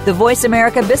on the Voice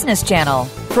America Business Channel.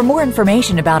 For more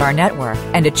information about our network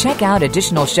and to check out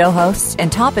additional show hosts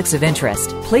and topics of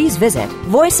interest, please visit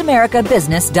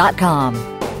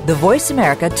voiceamericabusiness.com. The Voice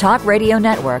America Talk Radio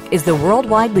Network is the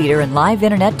worldwide leader in live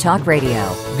Internet talk radio.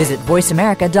 Visit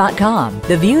voiceamerica.com.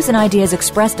 The views and ideas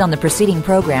expressed on the preceding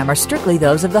program are strictly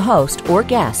those of the host or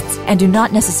guests and do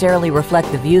not necessarily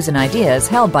reflect the views and ideas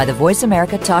held by the Voice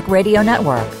America Talk Radio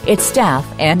Network, its staff,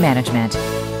 and management.